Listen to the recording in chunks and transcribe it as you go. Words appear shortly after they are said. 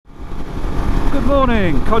Good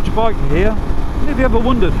morning, Codger Biker here. Have you ever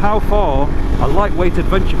wondered how far a lightweight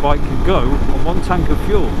adventure bike can go on one tank of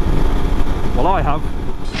fuel? Well, I have.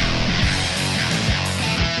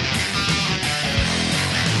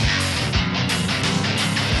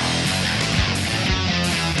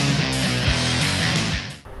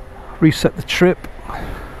 Reset the trip.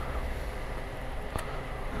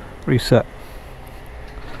 Reset.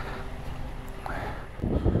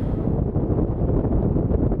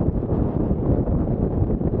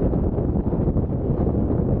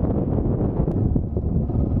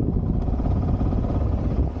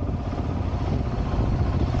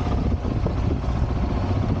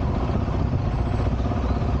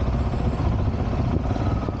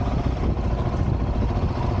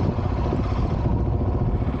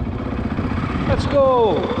 Let's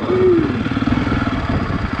go!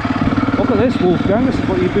 Look at this, Wolfgang, this is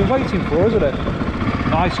what you've been waiting for, isn't it?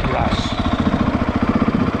 Nice grass.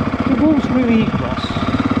 The wolves really eat grass.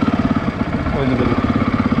 Oh, in the middle.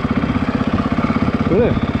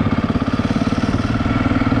 Brilliant.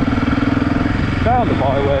 Down the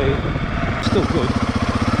byway. Still good.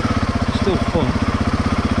 Still fun.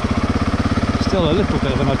 Still a little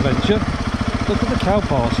bit of an adventure. Look at the cow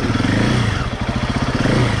party.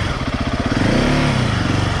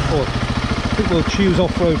 I think we'll choose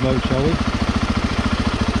off-road mode, shall we?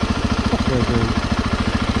 Off-road mode.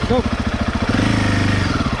 Go!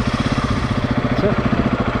 That's it.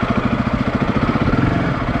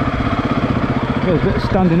 There's a bit of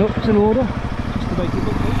standing up in order, just to make it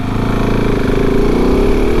look good.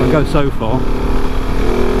 I'll go so far.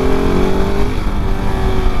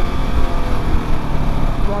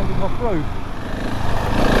 Riding off-road.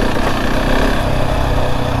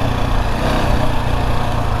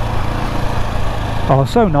 Oh,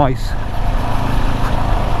 so nice.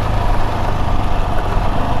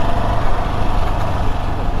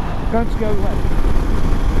 Going to go left.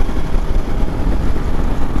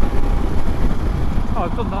 Oh,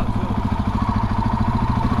 I've done that as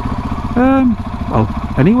well. Well,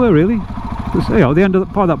 anywhere really. Just, you know, the end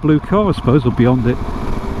of by that blue car, I suppose, or beyond it.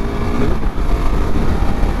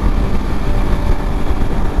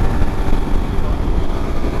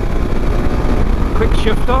 Quick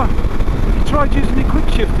shifter. Tried using the quick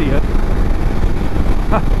shifter yet?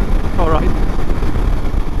 Alright.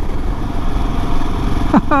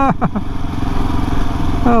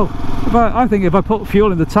 Well, I think if I put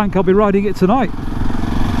fuel in the tank, I'll be riding it tonight.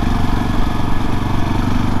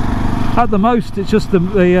 At the most, it's just the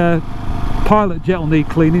pilot jet will need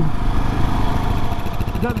cleaning.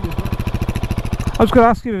 I was going to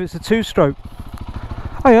ask you if it's a two-stroke.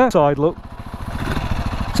 Oh yeah, side look.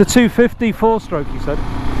 It's a 250 4-stroke, he said.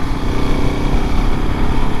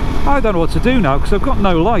 I don't know what to do now because I've got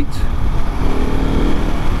no light.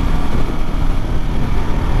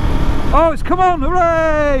 Oh, it's come on!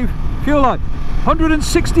 Hooray! Fuel light.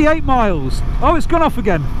 168 miles. Oh, it's gone off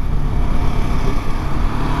again.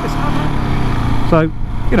 So,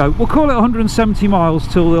 you know, we'll call it 170 miles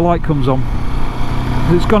till the light comes on.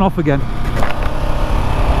 It's gone off again.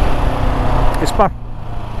 It's back.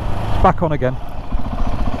 It's back on again.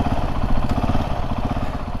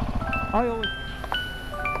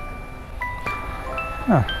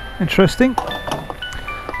 Interesting.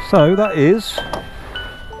 So that is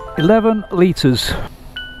 11 litres.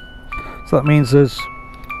 So that means there's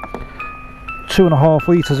 2.5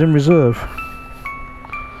 litres in reserve.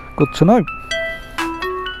 Good to know.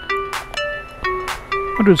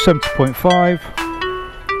 170.5.